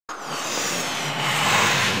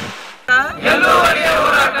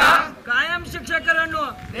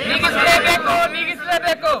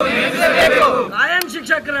ಕಾಯಂ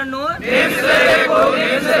ಶಿಕ್ಷಕರನ್ನು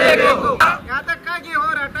ಯಾತಕ್ಕಾಗಿ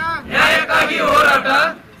ಹೋರಾಟ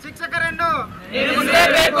ಶಿಕ್ಷಕರನ್ನು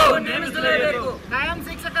ಕಾಯಂ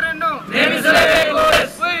ಶಿಕ್ಷಕರನ್ನು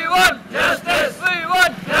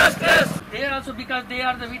They are also, because they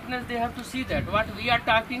are the witness, they have to see that what we are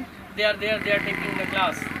talking, they are there, they are taking the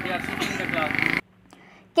class, they are sitting in the class.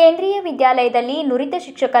 ಕೇಂದ್ರೀಯ ವಿದ್ಯಾಲಯದಲ್ಲಿ ನುರಿತ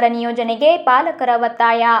ಶಿಕ್ಷಕರ ನಿಯೋಜನೆಗೆ ಪಾಲಕರ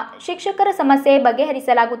ಒತ್ತಾಯ. ಶಿಕ್ಷಕರ ಸಮಸ್ಯೆ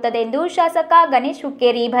ಬಗೆಹರಿಸಲಾಗುತ್ತದೆ ಎಂದು ಶಾಸಕ ಗಣೇಶ್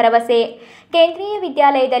ಹುಕ್ಕೇರಿ ಭರವಸೆ. ಕೇಂದ್ರೀಯ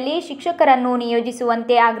ವಿದ್ಯಾಲಯದಲ್ಲಿ ಶಿಕ್ಷಕರನ್ನು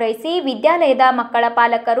ನಿಯೋಜಿಸುವಂತೆ ಆಗ್ರಹಿಸಿ ವಿದ್ಯಾಲಯದ ಮಕ್ಕಳ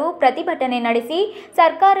ಪಾಲಕರು ಪ್ರತಿಭಟನೆ ನಡೆಸಿ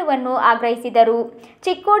ಸರ್ಕಾರವನ್ನು ಆಗ್ರಹಿಸಿದರು.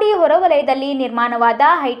 ಚಿಕ್ಕೋಡಿ ಹೊರವಲಯದಲ್ಲಿ ನಿರ್ಮಾಣವಾದ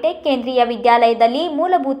ಹೈಟೆಕ್ ಕೇಂದ್ರೀಯ ವಿದ್ಯಾಲಯದಲ್ಲಿ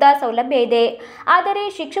ಮೂಲಭೂತ ಸೌಲಭ್ಯ ಇದೆ, ಆದರೆ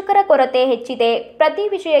ಶಿಕ್ಷಕರ ಕೊರತೆ ಹೆಚ್ಚಿದೆ. ಪ್ರತಿ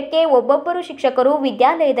ವಿಷಯಕ್ಕೆ ಒಬ್ಬೊಬ್ಬರು ಶಿಕ್ಷಕರು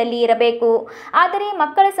ವಿದ್ಯಾಲಯದಲ್ಲಿ ಇರಬೇಕು, ಆದರೆ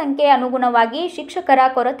ಮಕ್ಕಳ ಸಂಖ್ಯೆ ಅನುಗುಣವಾಗಿ ಶಿಕ್ಷಕರ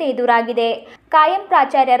ಕೊರತೆ ಎದುರಾಗಿದೆ. ಕಾಯಂ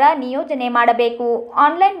ಪ್ರಾಚಾರ್ಯರ ನಿಯೋಜನೆ ಮಾಡಬೇಕು,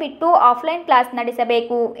 ಆನ್ಲೈನ್ ಬಿಟ್ಟು ಆಫ್ಲೈನ್ ಕ್ಲಾಸ್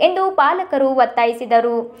ನಡೆಸಬೇಕು ಎಂದು ಪಾಲಕರು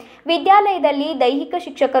ಒತ್ತಾಯಿಸಿದರು. ವಿದ್ಯಾಲಯದಲ್ಲಿ ದೈಹಿಕ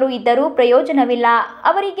ಶಿಕ್ಷಕರು ಇದ್ದರೂ ಪ್ರಯೋಜನವಿಲ್ಲ,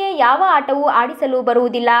 ಅವರಿಗೆ ಯಾವ ಆಟವೂ ಆಡಿಸಲು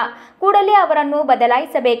ಬರುವುದಿಲ್ಲ. ಕೂಡಲೇ ಅವರನ್ನು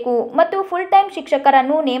ಬದಲಾಯಿಸಬೇಕು ಮತ್ತು ಫುಲ್ ಟೈಮ್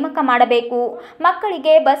ಶಿಕ್ಷಕರನ್ನು ನೇಮಕ ಮಾಡಬೇಕು.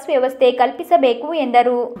 ಮಕ್ಕಳಿಗೆ ಬಸ್ ವ್ಯವಸ್ಥೆ ಕಲ್ಪಿಸಬೇಕು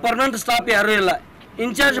ಎಂದರು. ಪರ್ಮನೆಂಟ್ ಸ್ಟಾಫ್ ಯಾರೂ ಇಲ್ಲ,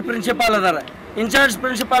 ಇನ್ಚಾರ್ಜ್ ಪ್ರಿನ್ಸಿಪಾಲ್ ಅದಾರ. ಇನ್ಚಾರ್ಜ್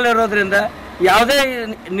ಪ್ರಿನ್ಸಿಪಾಲ್ ಇರೋದ್ರಿಂದ ಯಾವುದೇ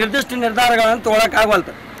ನಿರ್ದಿಷ್ಟ ನಿರ್ಧಾರಗಳನ್ನು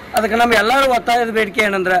ತೊಗೊಳಕ್ಕಾಗವಲ್ತು. ಅದಕ್ಕೆ ನಮ್ಮ ಎಲ್ಲರೂ ಒತ್ತಾಯದ ಬೇಡಿಕೆ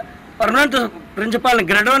ಏನಂದ್ರೆ ಪರ್ಮನೆಂಟ್ ಪ್ರಿನ್ಸಿಪಾಲ್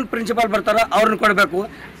ಗ್ರೇಡ್ 1 ಪ್ರಿನ್ಸಿಪಾಲ್ ಬರ್ತಾರೋ ಅವ್ರನ್ನ ಕೊಡಬೇಕು.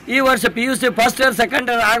 ಈ ವರ್ಷ PUC first year second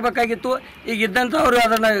year ಆಗಬೇಕಾಗಿತ್ತು. ಈಗ ಇದ್ದಂಥವ್ರು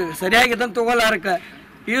ಅದನ್ನು ಸರಿಯಾಗಿದ್ದಂತ ತೊಗೊಳ್ಳಾರಕ್ಕೆ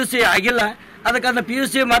PUC ಆಗಿಲ್ಲ. ಅದಕ್ಕೆ ಅದನ್ನು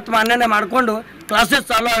PUC ಮತ್ತು ಮಾನ್ಯನೆ ಮಾಡಿಕೊಂಡು ಕ್ಲಾಸಸ್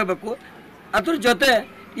ಚಾಲೂ ಆಗಬೇಕು. ಅದ್ರ ಜೊತೆ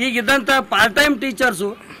ಈಗಿದ್ದಂಥ ಪಾರ್ಟ್ ಟೈಮ್ ಟೀಚರ್ಸು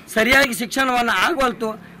ಸರಿಯಾಗಿ ಶಿಕ್ಷಣವನ್ನು ಆಗವಲ್ತು.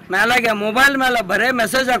 ಮೇಲಾಗೆ ಮೊಬೈಲ್ ಮೇಲೆ ಬರೇ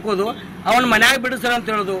ಮೆಸೇಜ್ ಹಾಕೋದು, ಅವನು ಮನ್ಯಾಗ ಬಿಡಿಸ್ರ ಅಂತ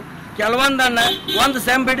ಹೇಳೋದು, ಕೆಲವೊಂದನ್ನು ಒಂದು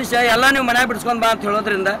ಸೆಮ್ ಬಿಡಿಸಿ ಎಲ್ಲ ನೀವು ಮನ್ಯಾಗ ಬಿಡಿಸ್ಕೊಂಡು ಬಾ ಅಂತ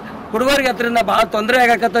ಹೇಳೋದ್ರಿಂದ ಹುಡುಗರಿಗೆ ಅದರಿಂದ ಭಾಳ ತೊಂದರೆ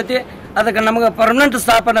ಆಗಕತ್ತೈತಿ. ಅದಕ್ಕೆ ನಮಗೆ ಪರ್ಮನೆಂಟ್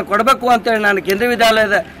ಸ್ಥಾಪನೆ ಕೊಡಬೇಕು ಅಂತೇಳಿ ನಾನು ಕೇಂದ್ರೀಯ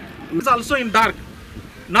ವಿದ್ಯಾಲಯದ ಆಲ್ಸೋ ಇನ್ ಡಾರ್ಕ್.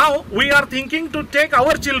 ನಾವು we are thinking to take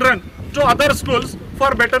our children to other schools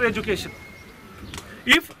for better education.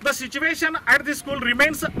 If the situation at this school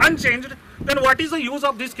remains unchanged, then what is the use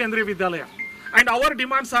of this Kendriya Vidyalaya? And our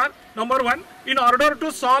demands are, number one, in order to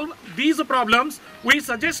solve these problems, we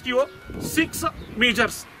suggest you 6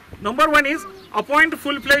 measures. Number one is appoint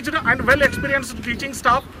full-fledged and well-experienced teaching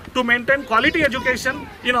staff to maintain quality education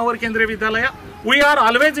in our Kendriya Vidyalaya. We are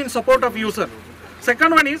always in support of you, sir.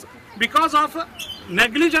 Second one is, because of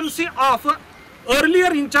negligence of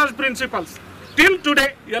earlier in-charge principals, till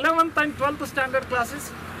today, 11th and 12th standard classes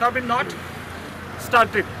have been not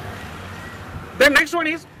started. The next one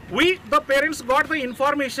is, we, the parents, got the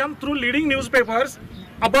information through leading newspapers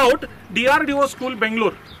about DRDO school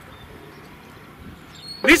Bangalore.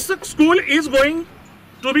 This school is going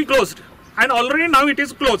to be closed, and already now it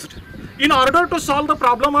is closed. In order to solve the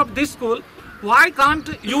problem of this school, why can't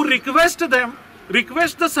you request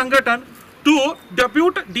the Sangathan to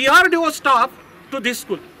depute DRDO staff to this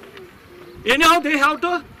school? Anyhow, they have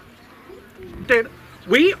to.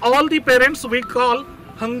 We, all the parents, we call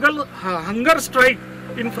hunger strike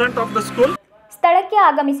in front of the school. ಸ್ಥಳಕ್ಕೆ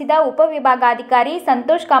ಆಗಮಿಸಿದ ಉಪವಿಭಾಗಾಧಿಕಾರಿ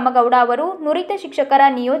ಸಂತೋಷ್ ಕಾಮಗೌಡ ಅವರು ನುರಿತ ಶಿಕ್ಷಕರ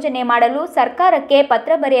ನಿಯೋಜನೆ ಮಾಡಲು ಸರ್ಕಾರಕ್ಕೆ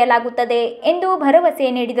ಪತ್ರ ಬರೆಯಲಾಗುತ್ತದೆ ಎಂದು ಭರವಸೆ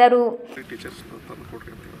ನೀಡಿದರು.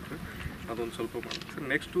 ಅದೊಂದು ಸ್ವಲ್ಪ ಮಾಡ್ತಾರೆ.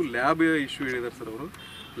 ನೆಕ್ಸ್ಟು ಲ್ಯಾಬ್ ಇಶ್ಯೂ ಹೇಳಿದ್ದಾರೆ ಸರ್. ಅವರು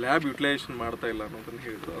ಲ್ಯಾಬ್ ಯುಟಿಲೈಸೇಷನ್ ಮಾಡ್ತಾ ಇಲ್ಲ ಅನ್ನೋದನ್ನು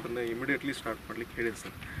ಹೇಳಿದ್ರು. ಅದನ್ನು ಇಮಿಡಿಯೇಟ್ಲಿ ಸ್ಟಾರ್ಟ್ ಮಾಡ್ಲಿಕ್ಕೆ ಹೇಳಿದ್ರು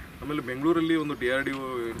ಸರ್. ಆಮೇಲೆ ಬೆಂಗಳೂರಲ್ಲಿ ಒಂದು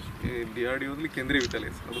DRDOದಲ್ಲಿ ಕೇಂದ್ರೀಯ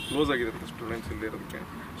ವಿದ್ಯಾಲಯ ಸರ್, ಅದು ಕ್ಲೋಸ್ ಆಗಿದೆ ಅಂತ ಸ್ಟೂಡೆಂಟ್ಸ್ ಇಲ್ಲದೆ ಇರೋದಕ್ಕೆ.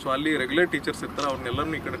 ಸೊ ಅಲ್ಲಿ ರೆಗ್ಯುಲರ್ ಟೀಚರ್ಸ್ ಇರ್ತಾರೆ,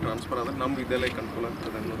 ಅವ್ರನ್ನೆಲ್ಲರೂ ಈ ಕಡೆ ಟ್ರಾನ್ಸ್ಫರ್ ಆದರೆ ನಮ್ಮ ವಿದ್ಯಾಲಯಕ್ಕೆ ಅನುಕೂಲ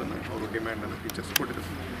ಆಗ್ತದೆ ಅನ್ನೋದನ್ನು ಅವರು ಡಿಮ್ಯಾಂಡನ್ನು ಟೀಚರ್ಸ್ ಕೊಟ್ಟಿದ್ದಾರೆ.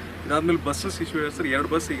 ಇದಾದ್ಮೇಲೆ ಬಸ್ಸಸ್ ಇಶ್ಯೂ ಇದೆ ಸರ್, 2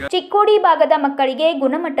 ಬಸ್ ಈಗ. ಚಿಕ್ಕೋಡಿ ಭಾಗದ ಮಕ್ಕಳಿಗೆ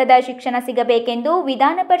ಗುಣಮಟ್ಟದ ಶಿಕ್ಷಣ ಸಿಗಬೇಕೆಂದು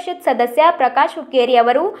ವಿಧಾನ ಪರಿಷತ್ ಸದಸ್ಯ ಪ್ರಕಾಶ್ ಹುಕ್ಕೇರಿ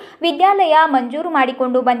ಅವರು ವಿದ್ಯಾಲಯ ಮಂಜೂರು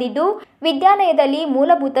ಮಾಡಿಕೊಂಡು ಬಂದಿದ್ದು, ವಿದ್ಯಾಲಯದಲ್ಲಿ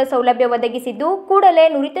ಮೂಲಭೂತ ಸೌಲಭ್ಯ ಒದಗಿಸಿದ್ದು, ಕೂಡಲೇ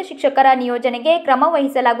ನುರಿತ ಶಿಕ್ಷಕರ ನಿಯೋಜನೆಗೆ ಕ್ರಮ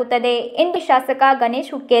ವಹಿಸಲಾಗುತ್ತದೆ ಎಂದು ಶಾಸಕ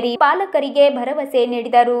ಗಣೇಶ್ ಹುಕ್ಕೇರಿ ಪಾಲಕರಿಗೆ ಭರವಸೆ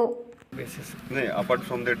ನೀಡಿದರು. Apart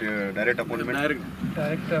from that, direct appointment?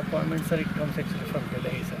 Direct appointment, sir, it comes actually from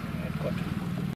Delhi, sir.